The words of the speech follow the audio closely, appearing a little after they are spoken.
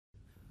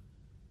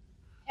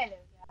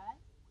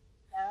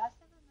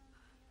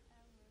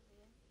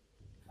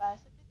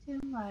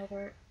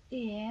Writer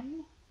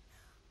in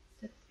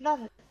the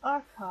flooded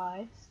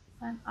archives,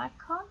 and I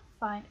can't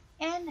find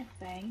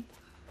anything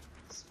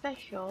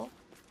special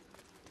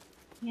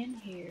in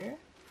here,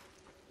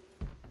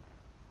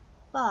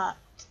 but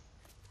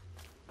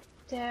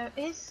there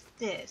is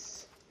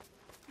this.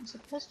 I'm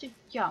supposed to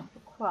jump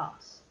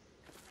across,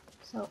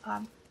 so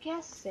I'm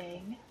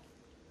guessing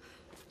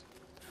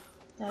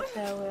that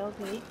there will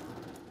be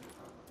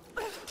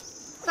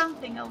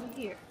something over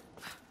here.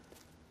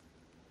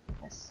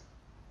 Yes.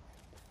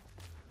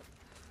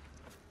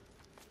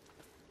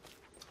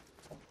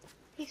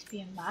 Please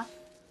be a map.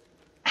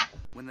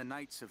 When the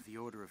Knights of the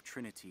Order of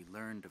Trinity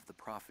learned of the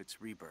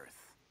Prophet's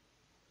rebirth,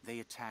 they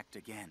attacked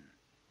again.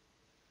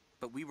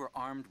 But we were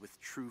armed with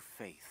true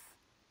faith.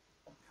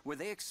 Where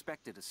they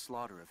expected a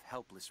slaughter of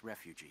helpless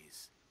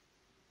refugees,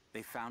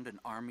 they found an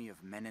army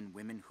of men and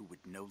women who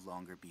would no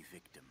longer be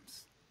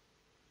victims.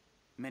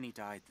 Many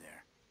died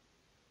there,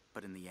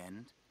 but in the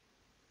end,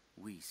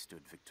 we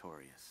stood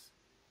victorious.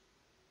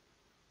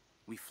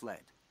 We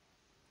fled,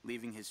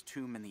 leaving his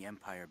tomb and the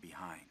Empire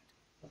behind.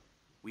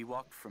 We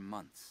walked for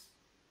months,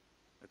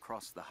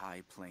 across the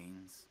high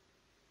plains,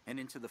 and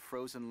into the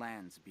frozen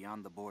lands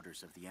beyond the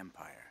borders of the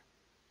Empire.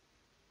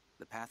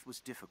 The path was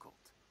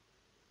difficult,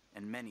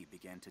 and many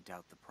began to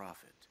doubt the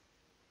Prophet.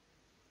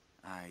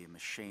 I am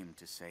ashamed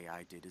to say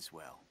I did as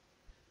well.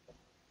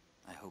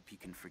 I hope he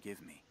can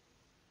forgive me,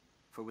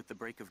 for with the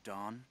break of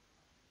dawn,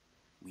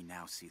 we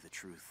now see the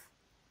truth.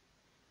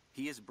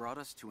 He has brought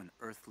us to an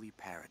earthly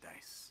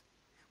paradise,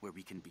 where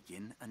we can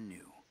begin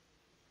anew.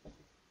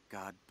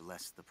 God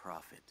bless the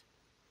Prophet,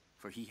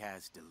 for he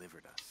has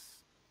delivered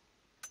us.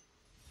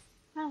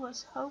 I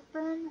was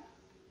hoping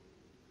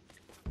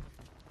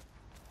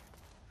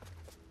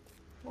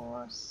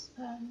for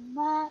a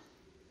map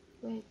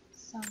with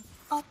some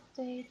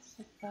updates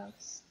about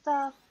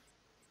stuff,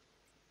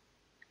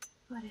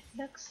 but it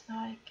looks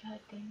like I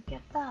didn't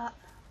get that.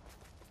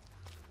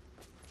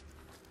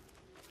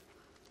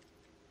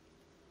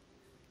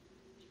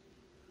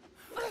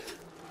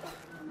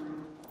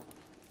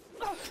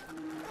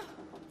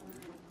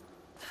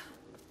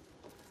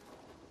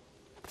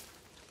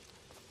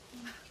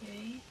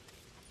 Okay,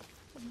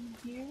 in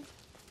here.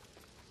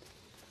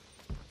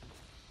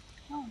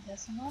 Oh,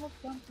 there's another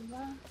jump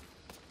around.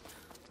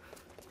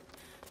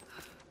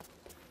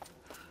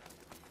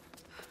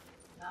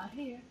 Not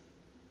here.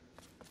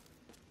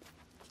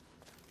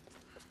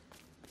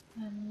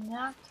 And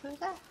not through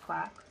that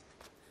crack.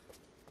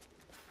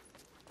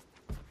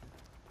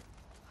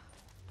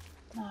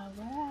 Now,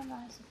 where am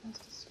I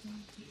supposed to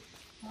swing here?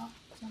 Oh,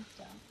 jump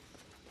down.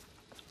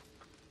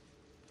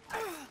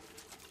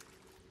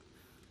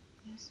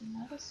 There's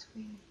another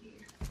screen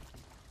here.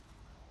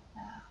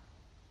 Now,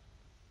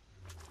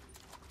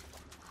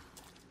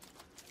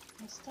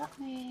 does that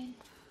mean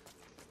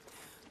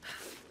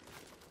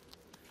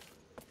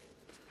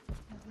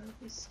there will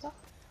be stuff?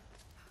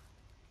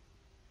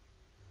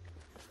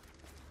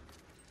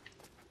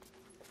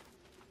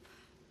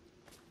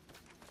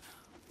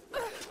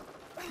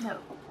 No.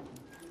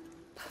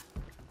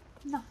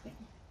 Nothing.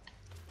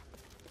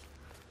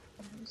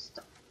 No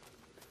stuff.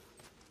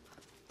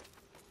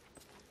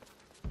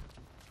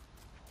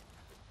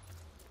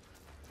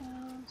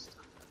 No stuff.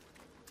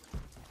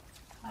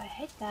 I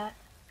hate that.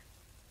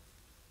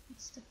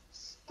 It's the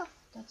stuff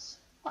that's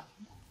fun.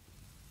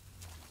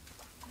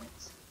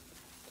 Let's...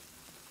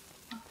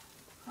 Oh,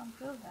 can't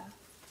go there.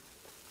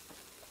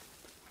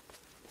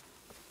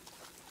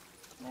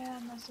 Where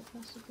am I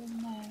supposed to go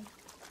now?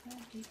 Where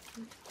did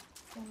we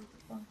go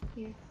from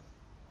here?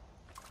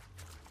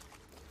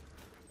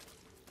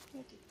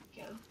 Where did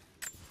we go?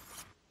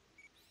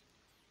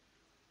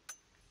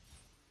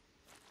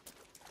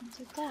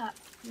 Into that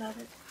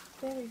flooded,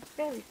 very,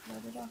 very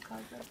flooded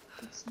archive, but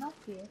it's not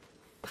here.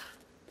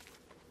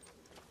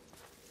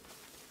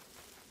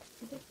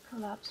 Did it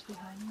collapse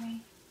behind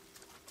me?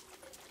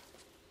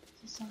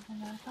 Is this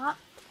something I thought?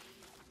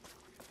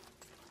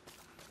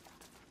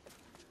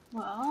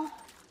 Well,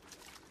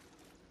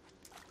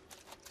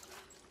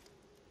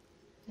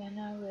 then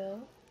I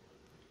will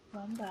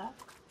run back.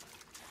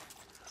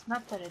 It's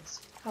not that it's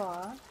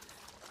far,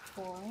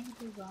 boring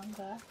to run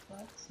back,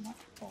 but it's not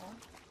far.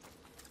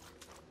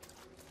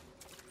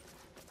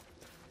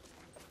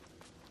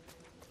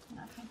 And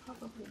I can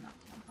probably not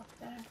jump up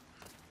there.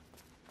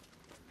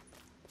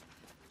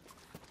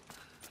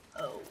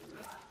 Oh,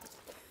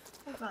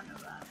 I run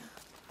around.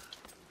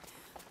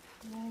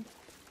 Right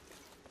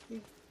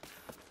here.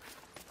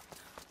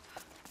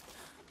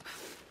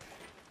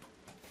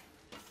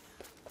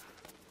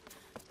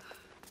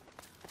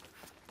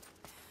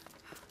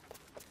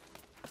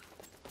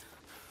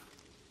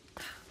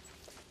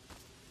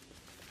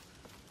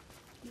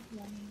 Keep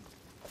running.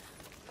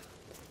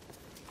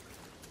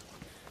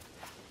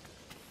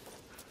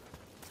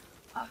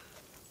 Up.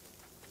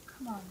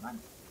 Come on, run.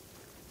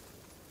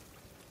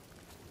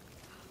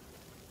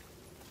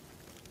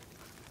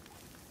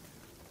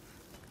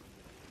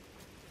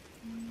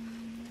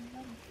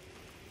 Run.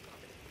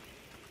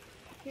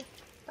 Here,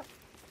 stop.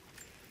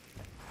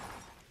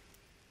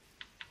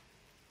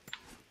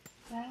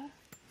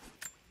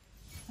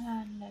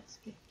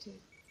 skip to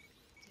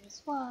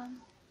this one.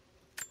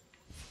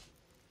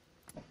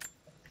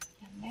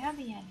 Can there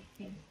be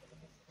anything?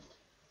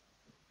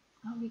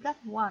 Oh, we got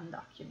one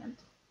document.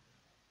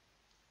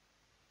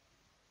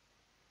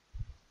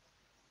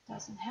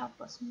 Doesn't help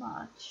us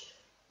much.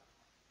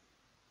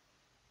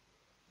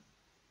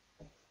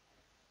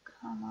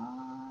 Come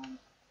on.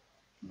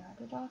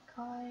 Murdered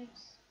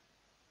archives.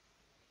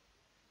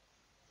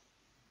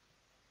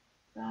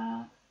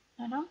 But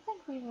I don't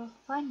think we will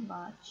find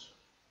much.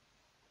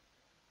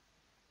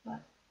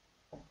 But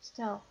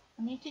still,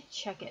 I need to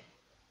check it.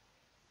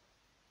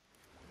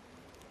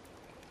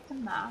 The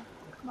map.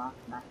 Come on,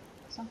 map.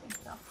 Something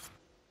fell.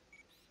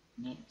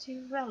 Need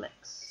 2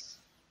 relics.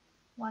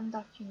 1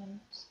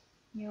 document.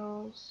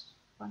 Mules.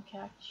 1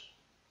 catch.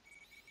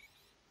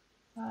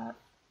 But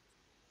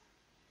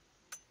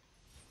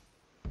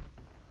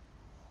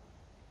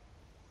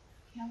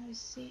can we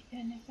see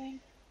anything?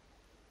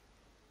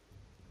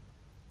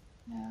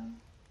 No.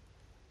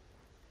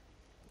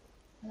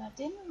 But I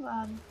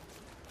didn't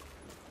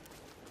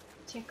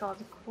check all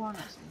the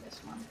corners in this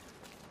one.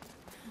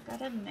 I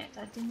gotta admit,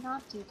 I did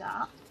not do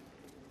that.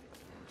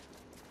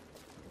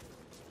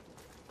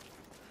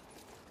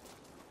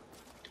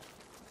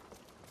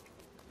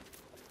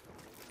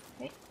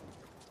 Okay.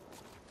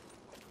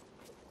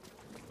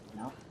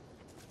 Nope.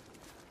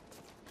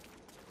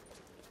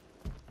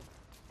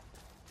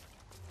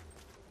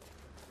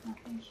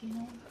 Nothing,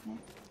 Shino. Nope.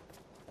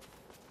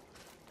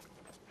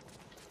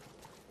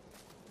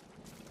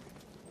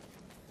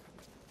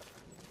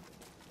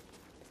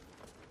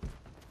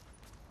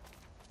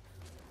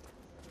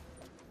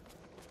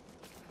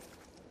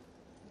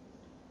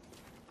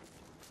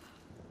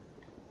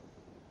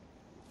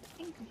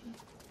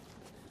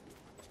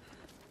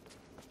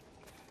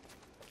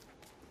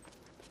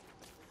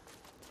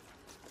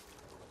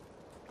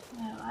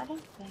 No, I don't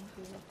think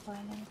we will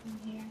find anything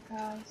here,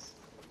 guys.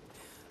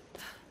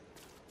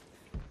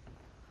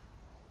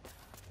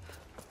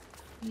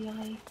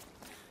 Really?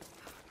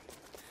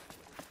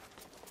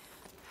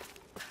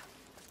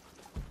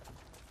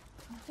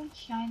 Nothing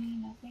shiny,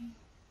 nothing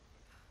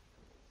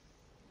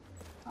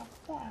up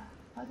there.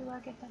 How do I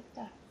get up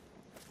there?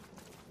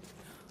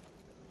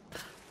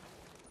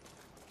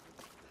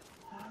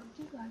 How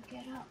do I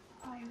get up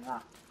higher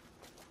up?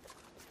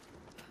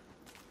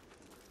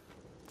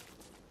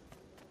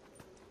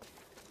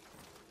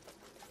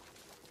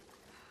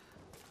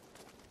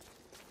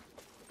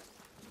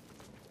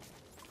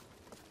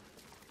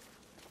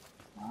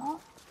 Oh.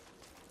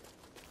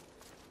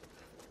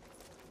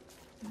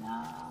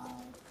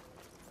 Now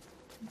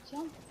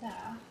jump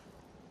there.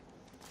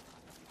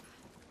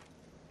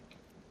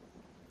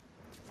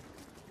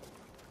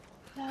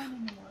 Down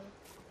in the road.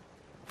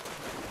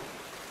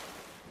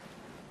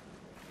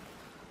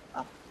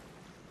 Up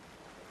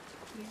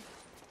here.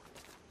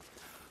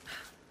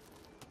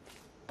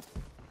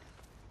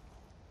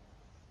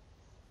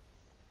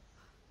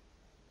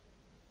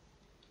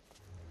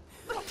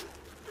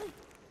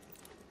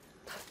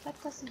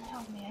 That doesn't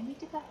help me. I need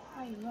to get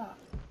higher up.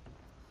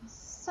 There's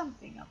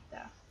something up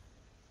there.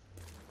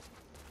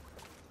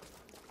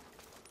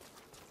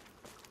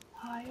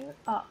 Higher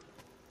up.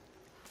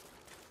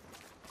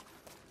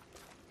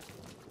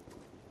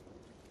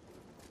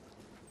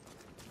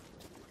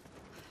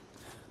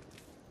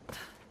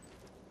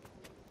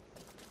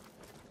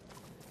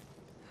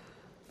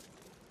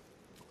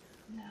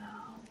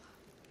 Now.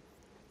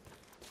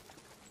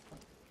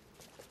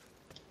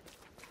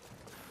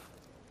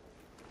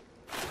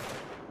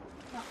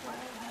 Not what I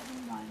had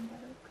in mind,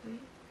 but okay.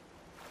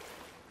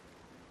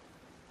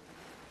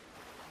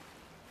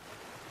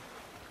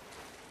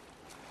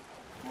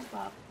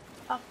 Up,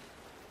 up.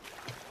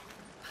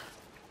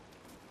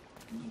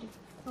 I need an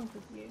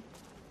overview.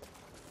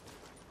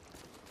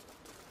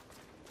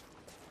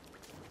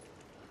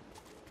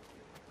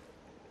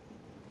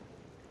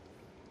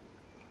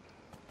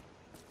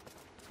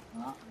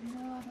 Well,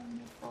 no, I don't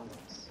need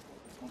bullets.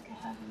 I think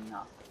I have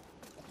enough.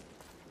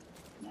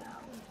 Now.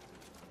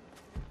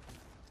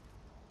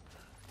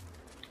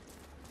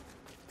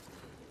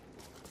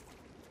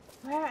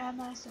 Where am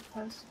I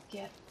supposed to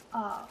get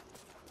up?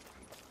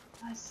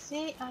 I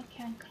see I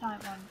can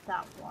climb on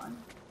that one,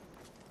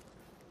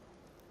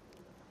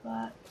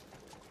 but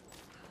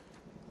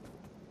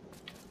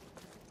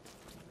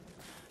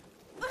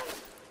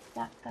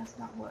that does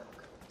not work.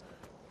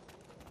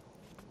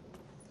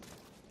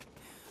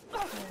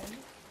 Okay.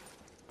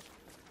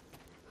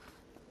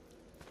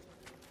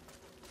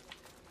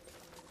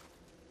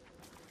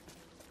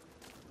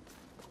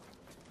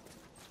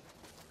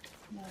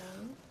 No.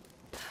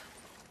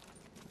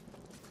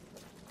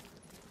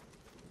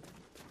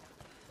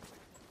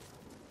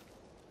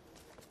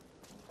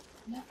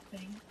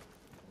 Nothing.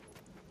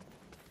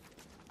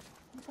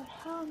 But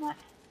how am I?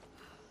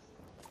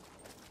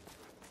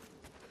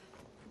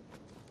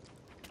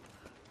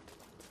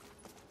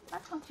 Why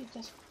can't you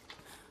just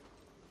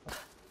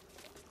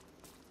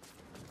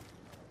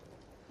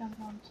jump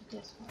onto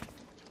this one?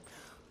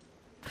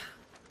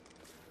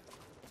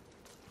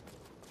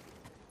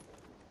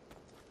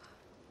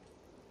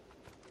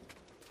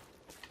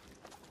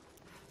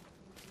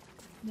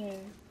 No,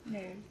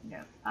 no, no.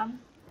 I'm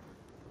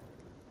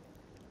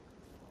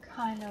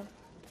kind of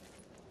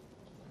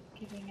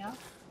giving up,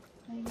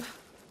 maybe.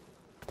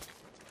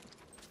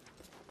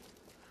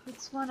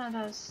 It's one of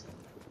those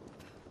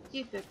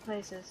stupid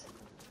places.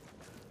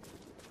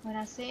 When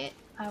I see it,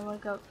 I will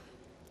go,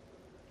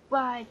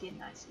 why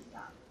didn't I see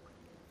that?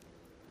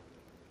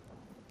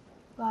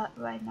 But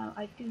right now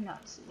I do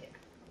not see it.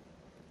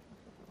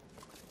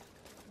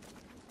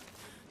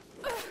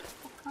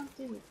 I can't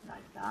do it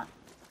like that.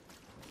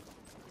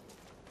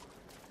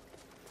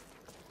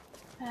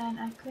 And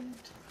I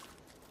couldn't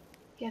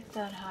get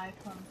that high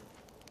from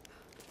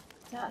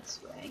that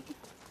swing.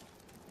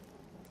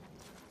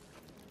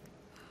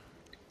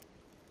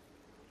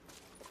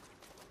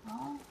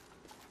 Oh.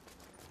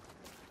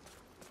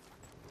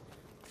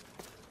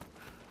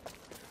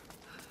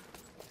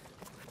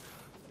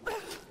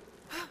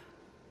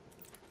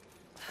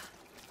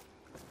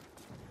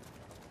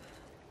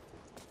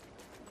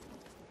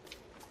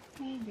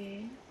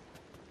 Maybe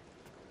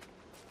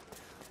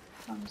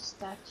from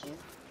statue.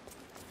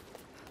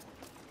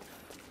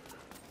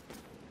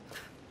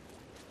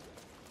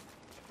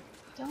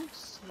 Don't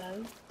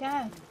slow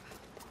down.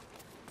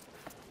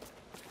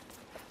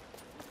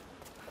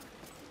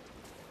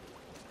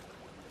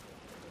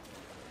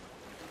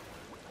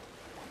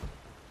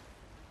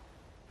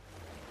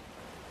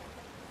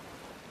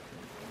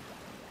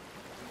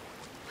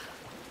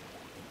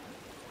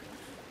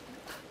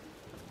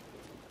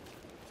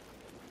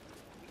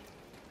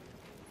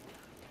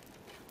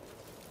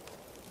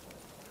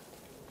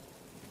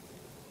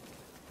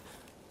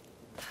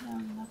 No,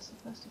 I'm not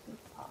supposed to go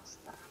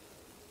past that.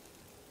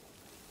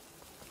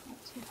 Not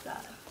too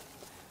bad.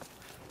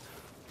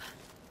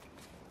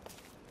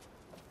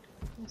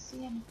 Do you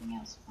see anything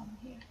else from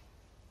here?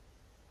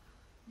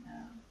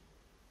 No.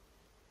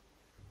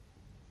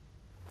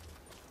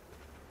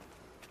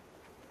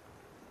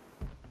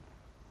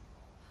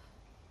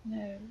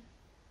 No.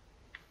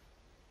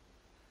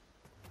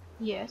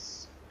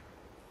 Yes.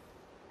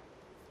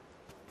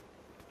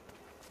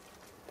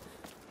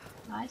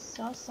 I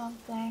saw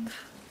something.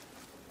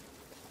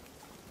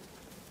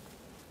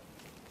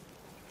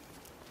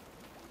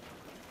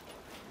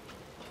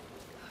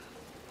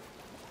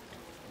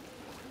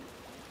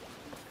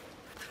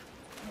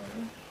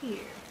 Over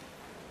here.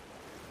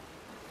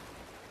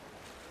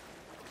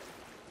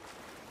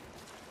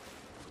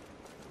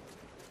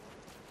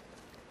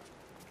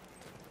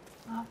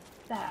 Up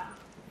there.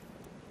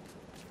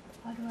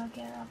 How do I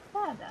get up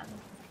there then?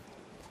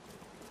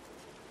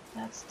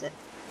 That's the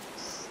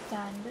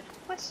standard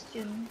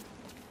question.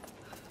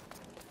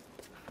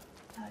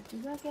 How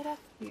do I get up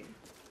here?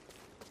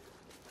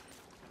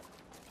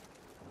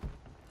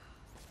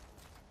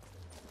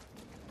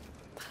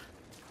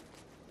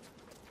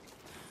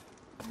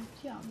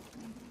 I jump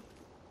maybe.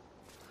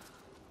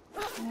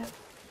 Nope.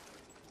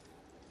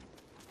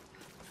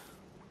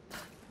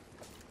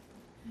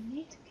 I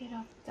need to get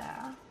up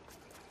there.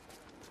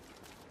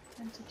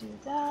 And to do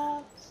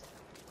that,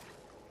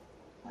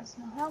 that's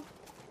no help.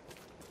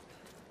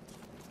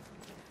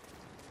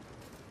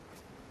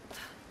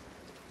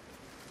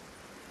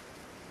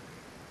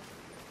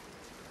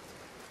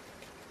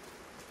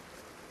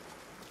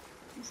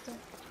 Is there,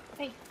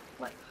 hey,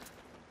 what?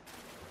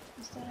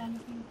 Is there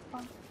anything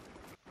fun?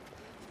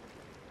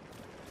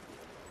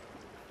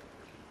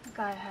 The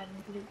guy had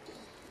in blue.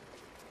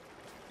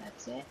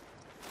 That's it.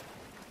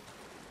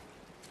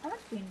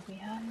 I've been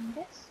behind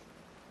this.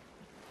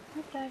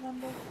 Would I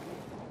wonder?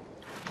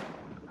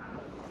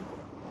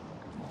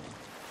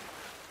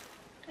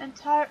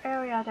 Entire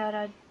area that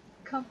I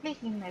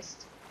completely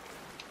missed.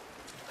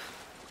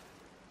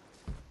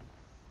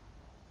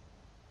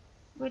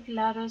 With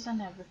ladders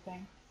and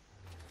everything.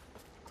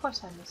 Of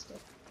course I missed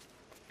it.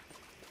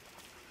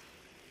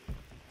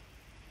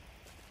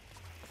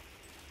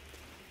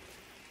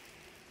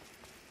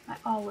 I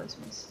always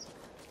miss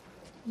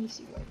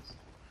easy ways.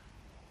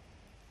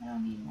 I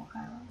don't need more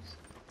arrows.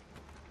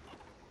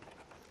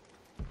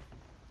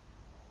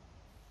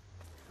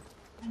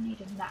 I need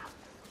a map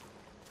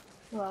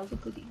for all the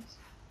goodies.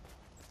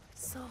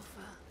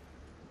 Sulfur.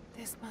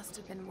 This must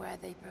have been where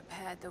they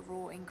prepared the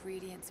raw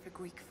ingredients for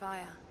Greek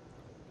fire.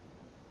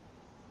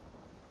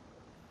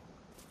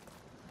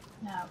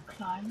 Now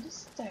climb the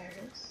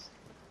stairs.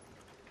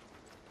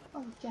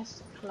 Oh,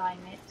 just climb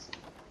it.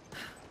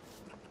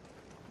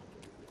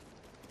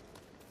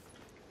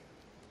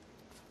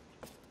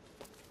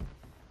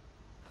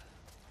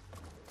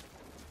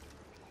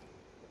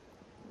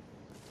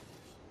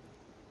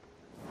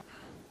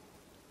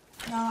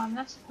 No, I'm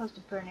not supposed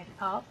to burn it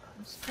up.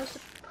 I'm supposed to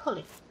pull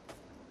it.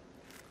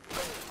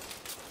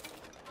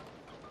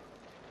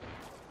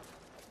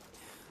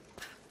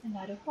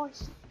 Another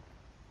horse.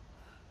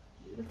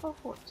 Beautiful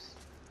horse.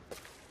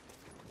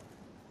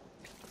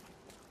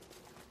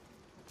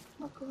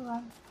 Look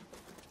around.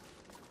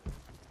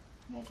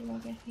 Where do I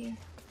get here?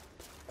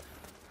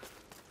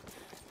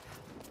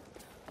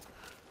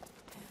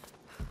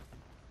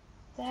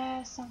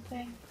 There's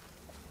something.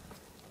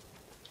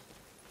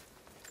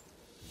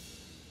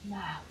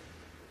 Now.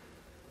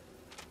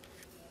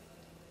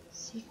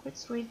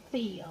 Secrets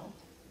revealed.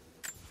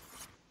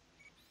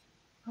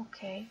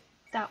 Okay,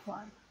 that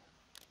one.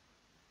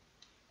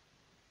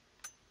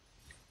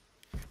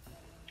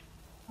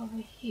 Over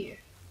here.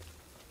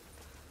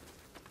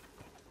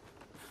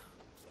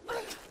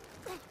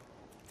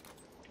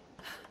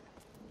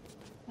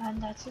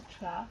 And that's a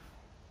trap.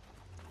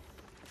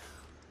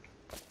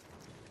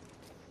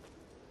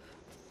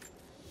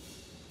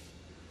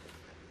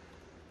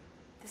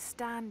 The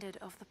standard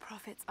of the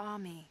Prophet's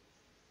army.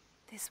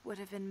 This would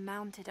have been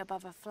mounted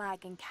above a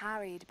flag and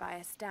carried by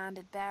a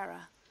standard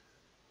bearer.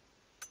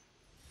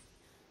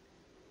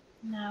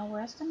 Now,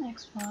 where's the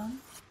next one?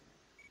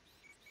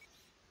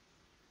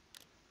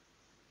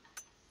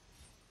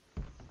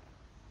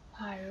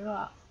 Higher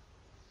up.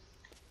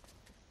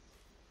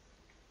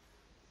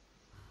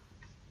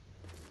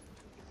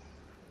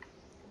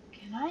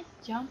 Can I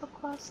jump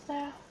across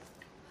there?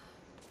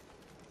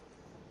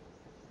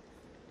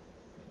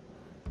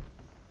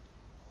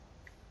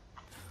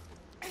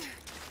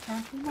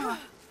 Apparently not.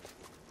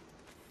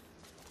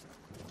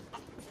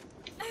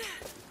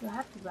 You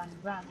have to run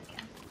around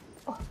again.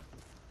 Oh.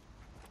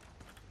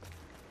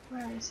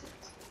 Where is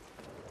it?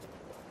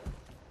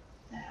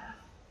 There.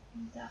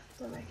 In that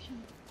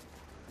direction.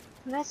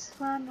 Let's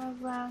run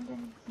around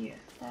in here.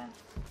 There.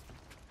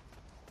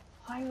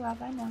 Higher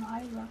up, I know,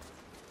 higher up.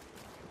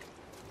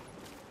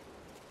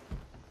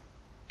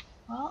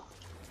 Well.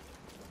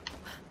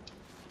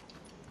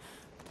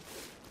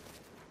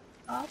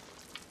 Up.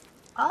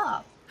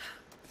 Up.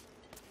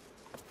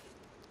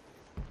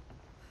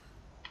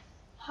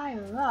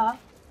 Higher up.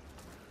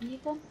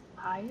 Even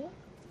higher.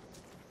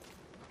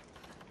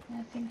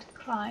 Nothing to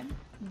climb.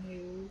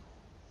 No.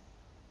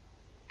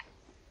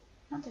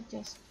 Can't I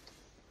just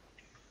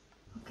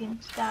look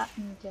into that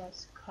and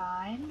just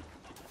climb?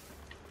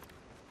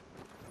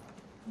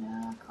 No,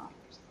 I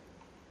can't.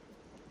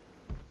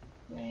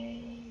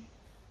 Way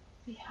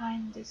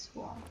behind this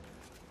wall.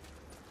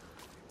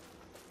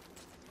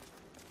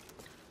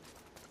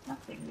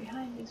 Nothing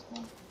behind this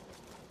wall.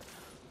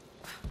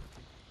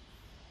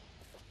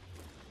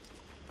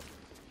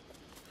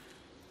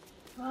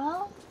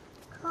 Well,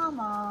 come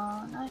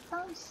on, I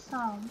found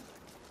some.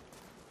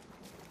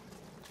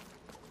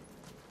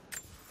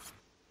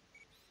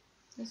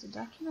 There's a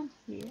document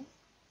here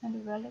and a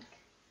relic.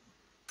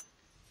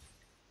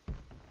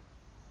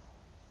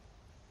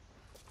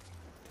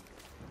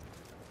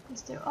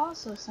 Is there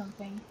also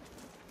something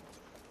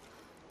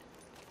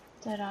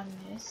that I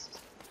missed?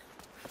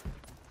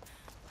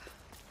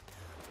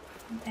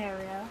 An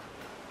area.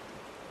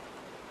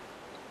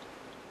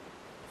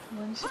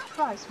 Wouldn't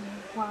surprise me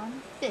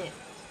one bit.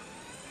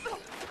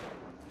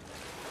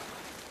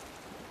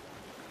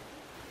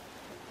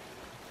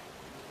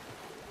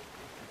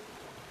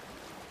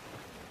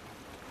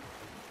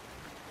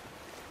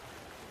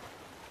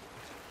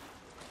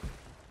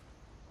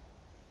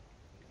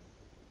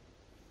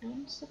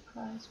 Wouldn't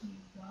surprise me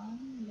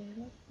one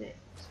little bit.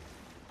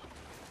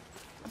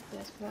 If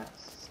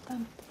there's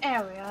an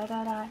area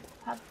that I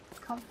have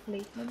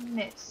completely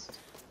missed.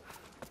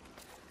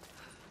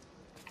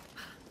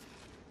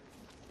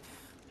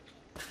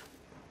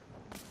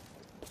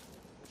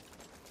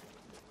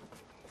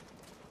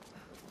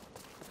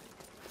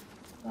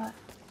 But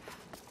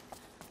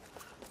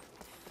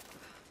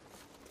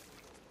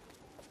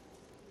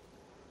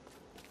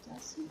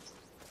doesn't.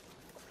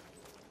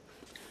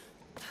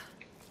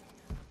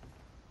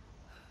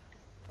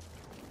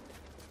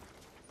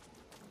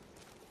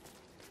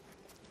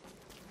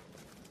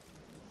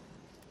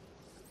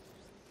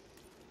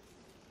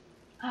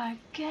 I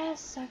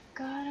guess I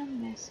gotta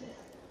miss it.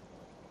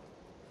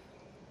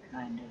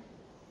 Kind of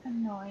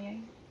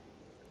annoying.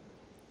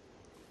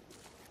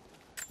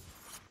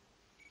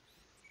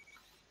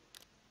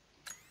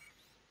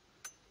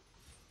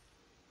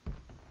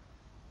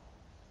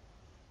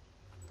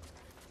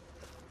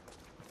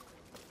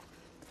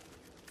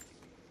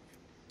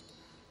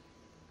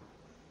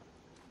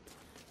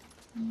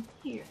 In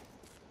here.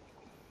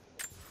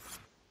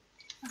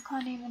 I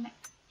can't even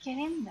get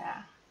in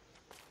there.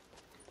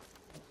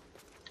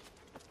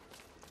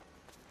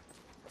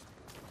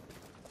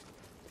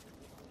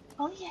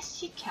 Oh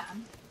yes, you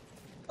can.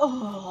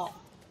 Oh.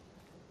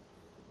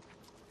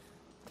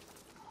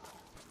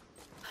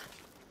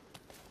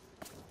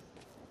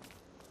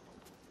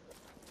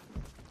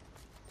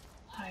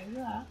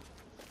 Higher up.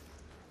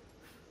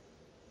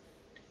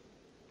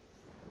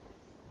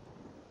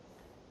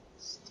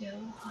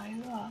 Still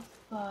higher up,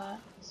 but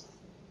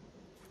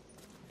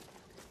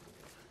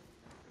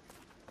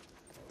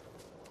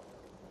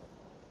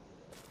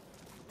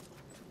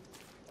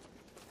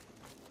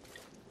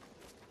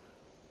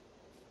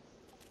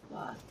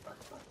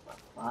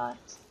what?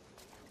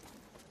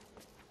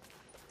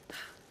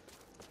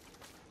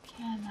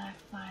 Can I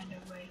find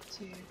a way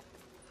to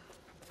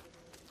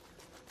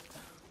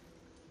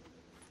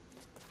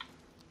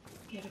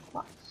get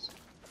across?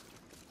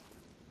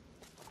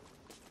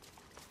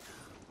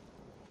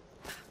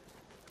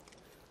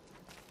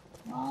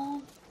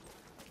 Well,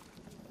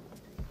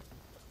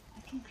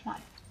 I can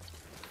climb.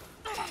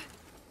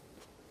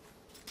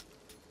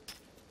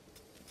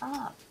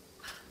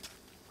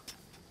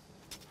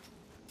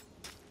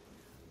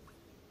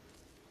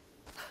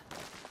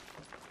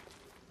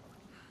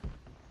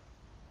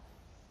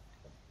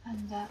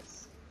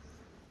 that's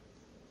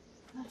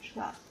a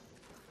trap.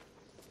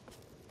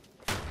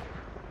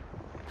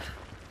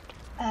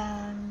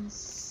 And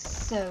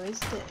so is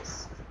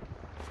this.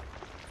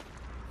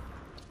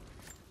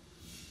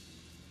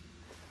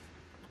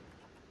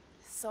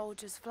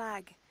 Soldier's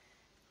flag,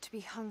 to be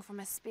hung from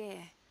a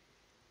spear.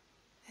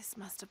 This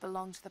must have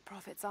belonged to the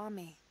Prophet's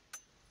army.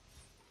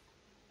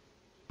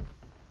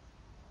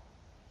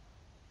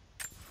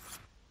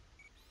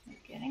 We're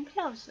getting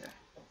closer.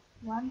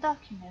 One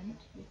document,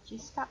 which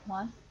is that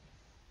one.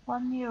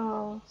 1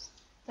 euro,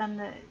 then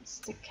it's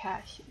the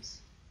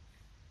caches.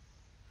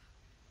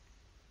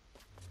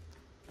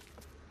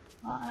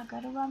 Well, I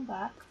gotta run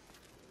back.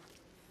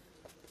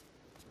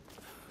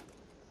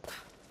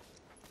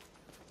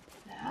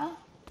 Yeah.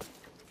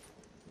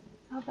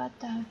 How about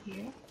down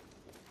here?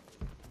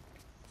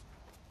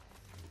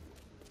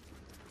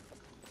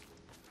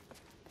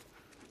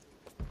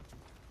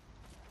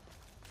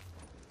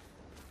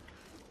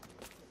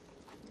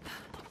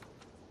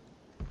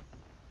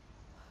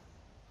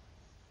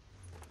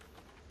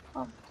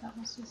 Oh, that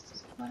was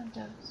just one of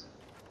those.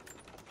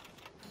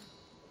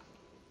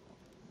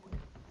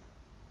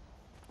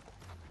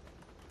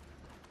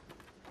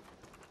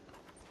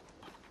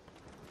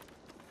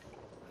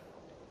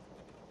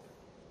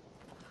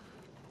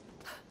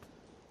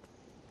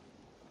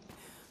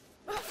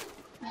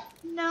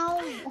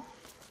 No!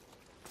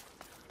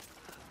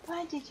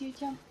 Why did you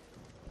jump?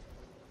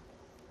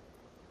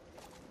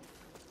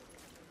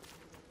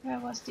 Where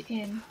was the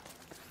inn?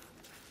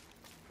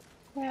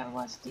 Where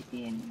was the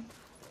inn?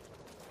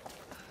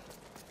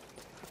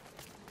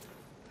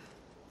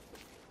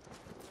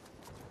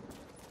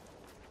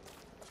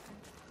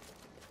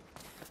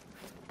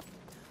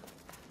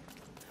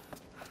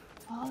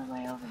 All the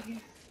way over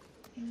here.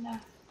 In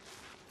there.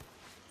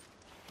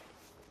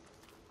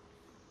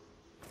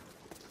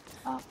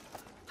 Up.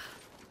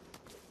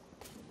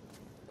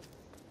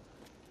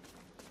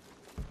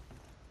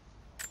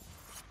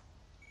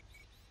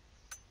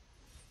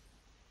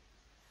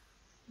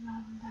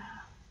 Run down.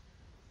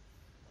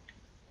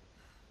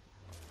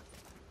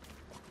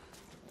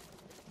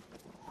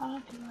 How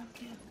do I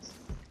get?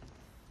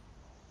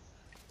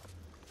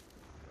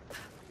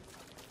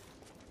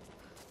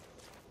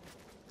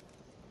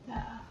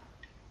 There.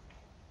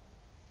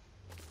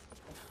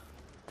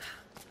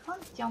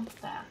 Can't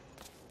jump there.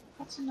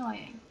 That's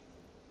annoying.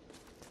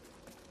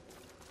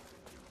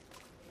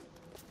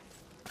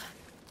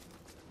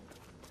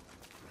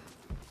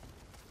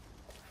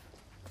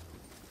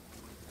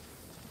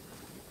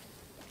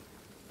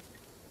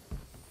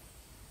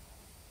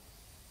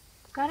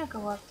 Gotta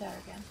go up there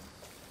again.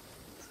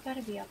 It's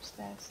gotta be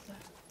upstairs there.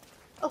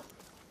 Oh!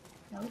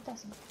 No, it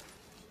doesn't.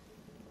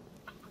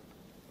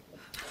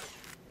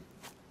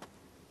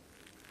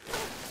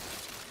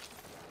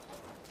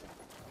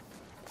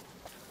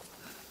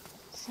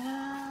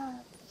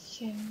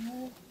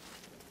 Shimmer.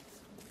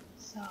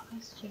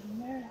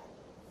 Shimmer.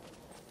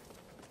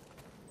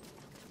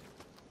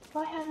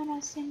 Why haven't I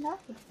seen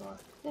that before?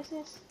 This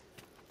is...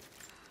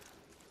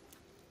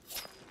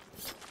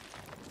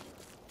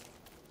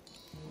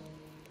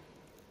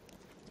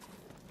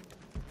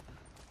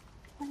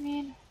 I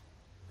mean...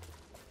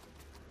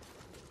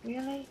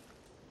 Really?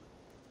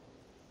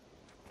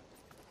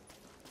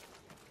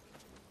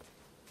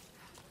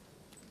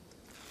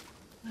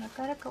 I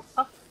gotta go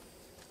up.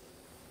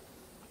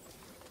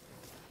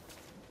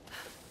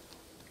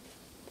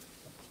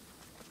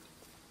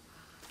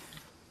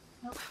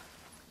 Nope.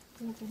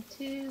 It would have been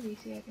too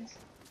easy, I guess.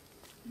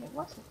 And it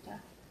was up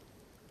there.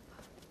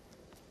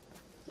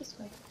 This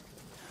way.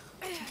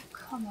 Oh,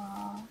 come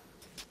on.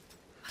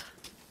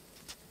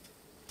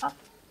 Up.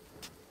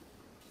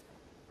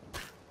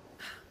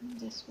 And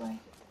this way.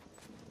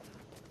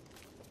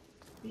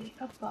 Be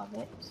above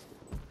it.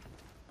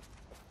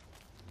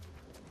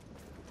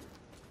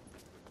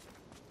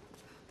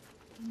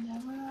 And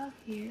then we're out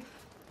here.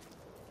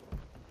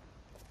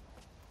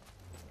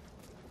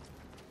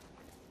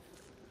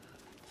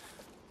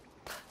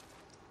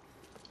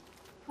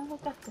 And we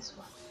got this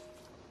one.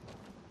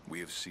 We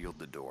have sealed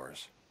the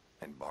doors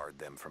and barred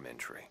them from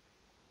entry.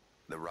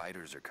 The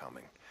riders are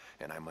coming,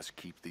 and I must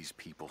keep these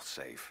people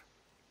safe.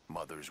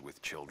 Mothers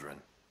with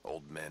children,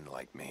 old men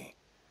like me.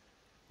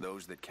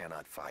 Those that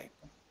cannot fight.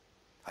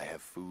 I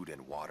have food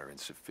and water in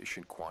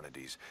sufficient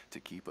quantities to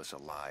keep us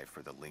alive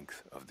for the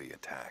length of the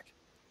attack.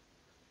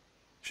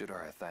 Should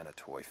our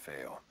Athanatoi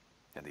fail,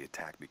 and the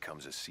attack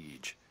becomes a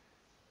siege,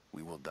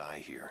 we will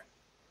die here.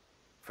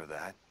 For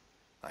that,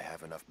 I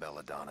have enough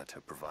belladonna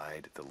to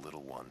provide the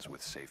little ones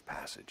with safe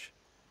passage.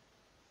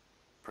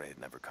 Pray it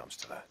never comes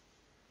to that.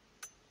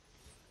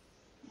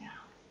 Yeah.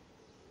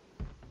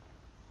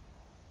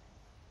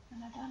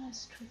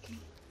 Belladonna's tricky.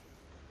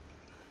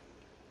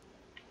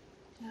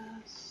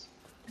 Just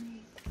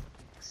need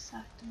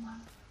exact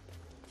amount.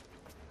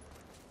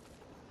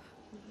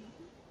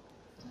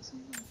 Yeah.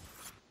 Doesn't work.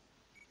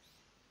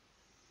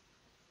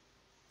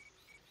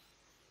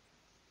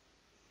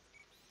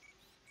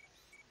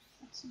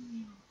 What's a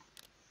mule?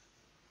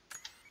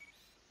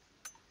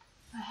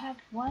 I have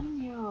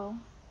 €1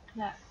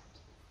 left.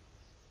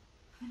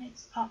 And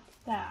it's up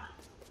there.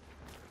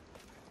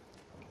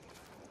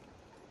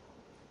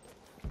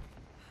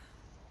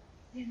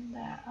 In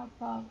there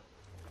above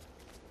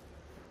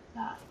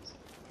that.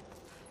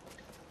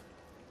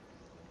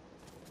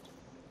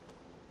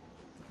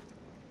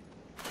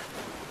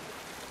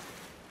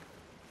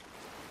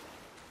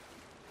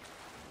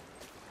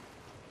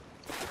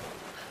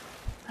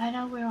 I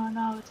know we're on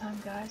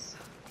overtime, guys.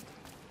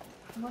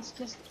 Let's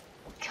just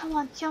come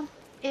on, jump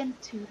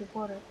into the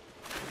water.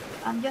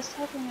 I'm just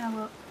hoping I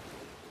will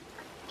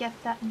get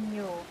that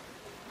mule.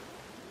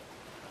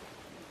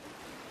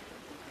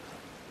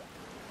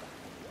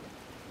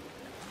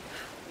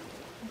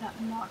 That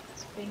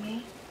marked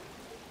thingy,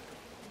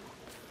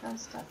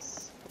 because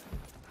that's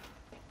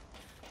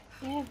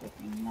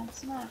everything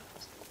that's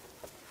left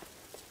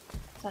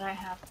that I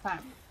have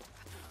found.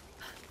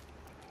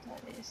 That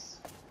is.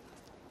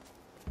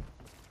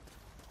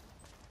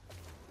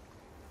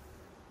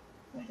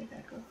 Where did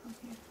I go from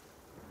here?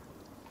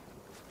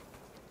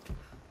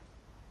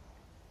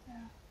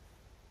 There.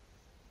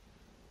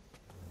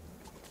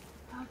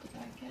 How did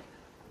I get?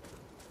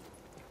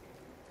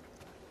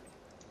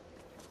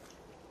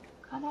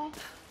 Can I?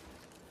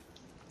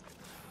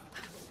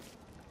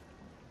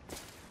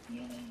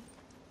 Really?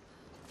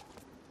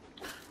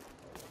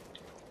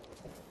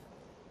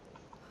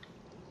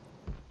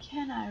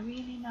 Can I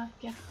really not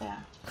get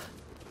there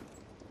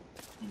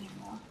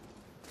anymore?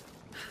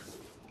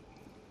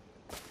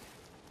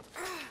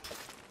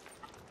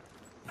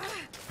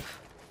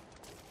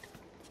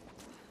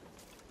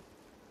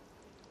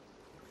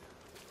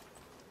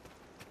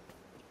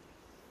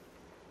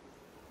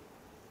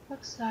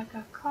 Looks like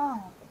I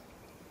can't.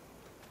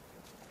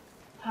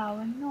 How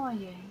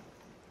annoying.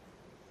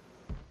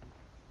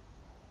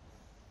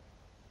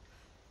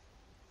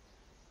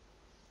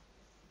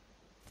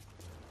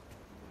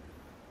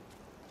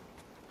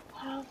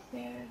 How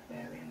very,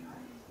 very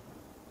annoying.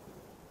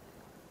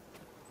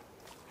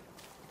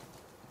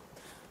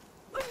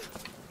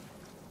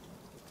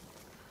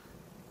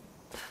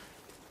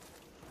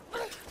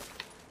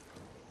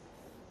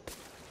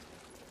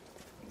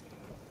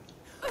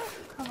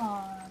 Come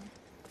on.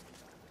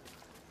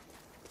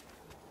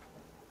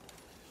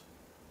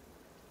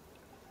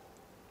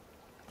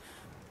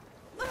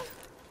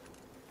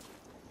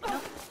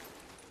 Nope.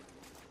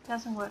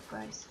 Doesn't work,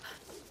 guys.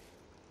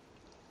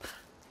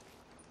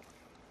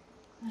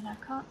 And I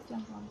can't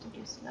jump onto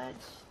this ledge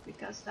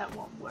because that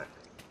won't work.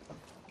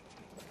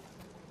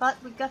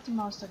 But we got the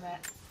most of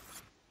it.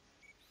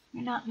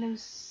 We're not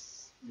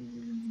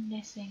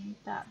missing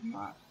that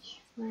much.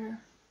 We're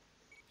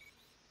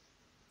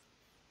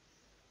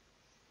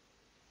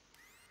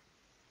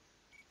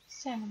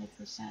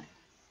 70%.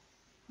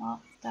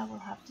 Well, that will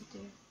have to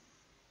do.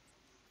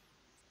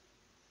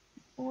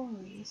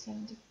 Ori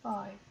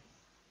 75.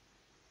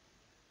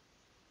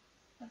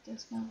 But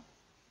there's no.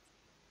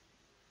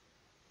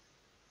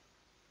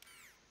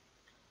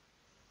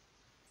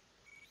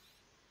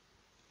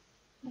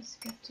 Let's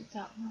get to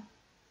that one.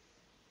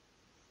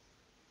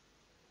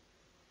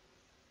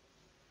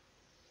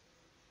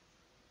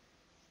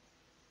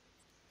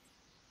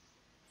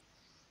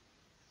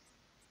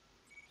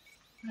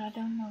 But I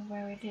don't know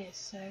where it is,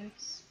 so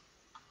it's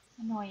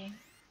annoying.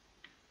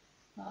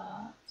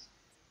 But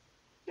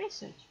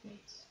research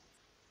base.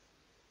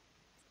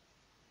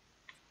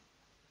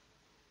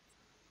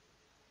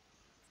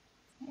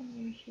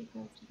 Maybe we should go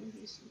to the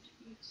research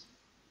base.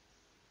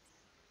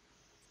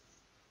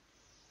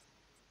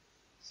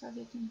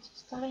 Studied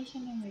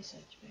installation and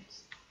research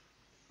base.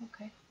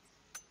 Okay.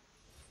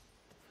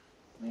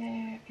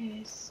 Where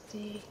is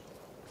the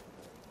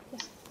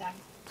tank?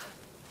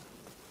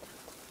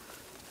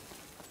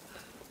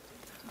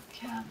 The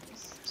camp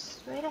is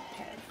straight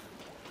ahead.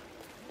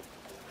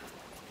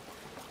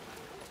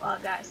 Well,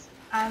 guys,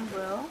 I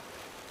will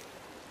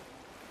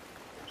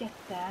get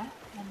there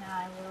and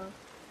I will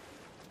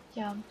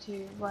jump to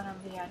one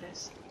of the other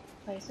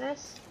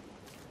places.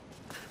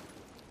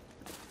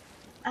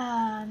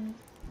 And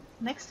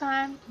next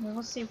time we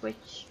will see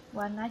which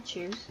one I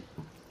choose.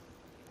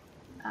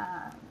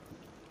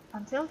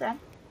 Until then,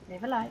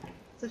 leave a like,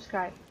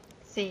 subscribe,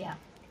 see ya,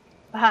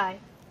 bye.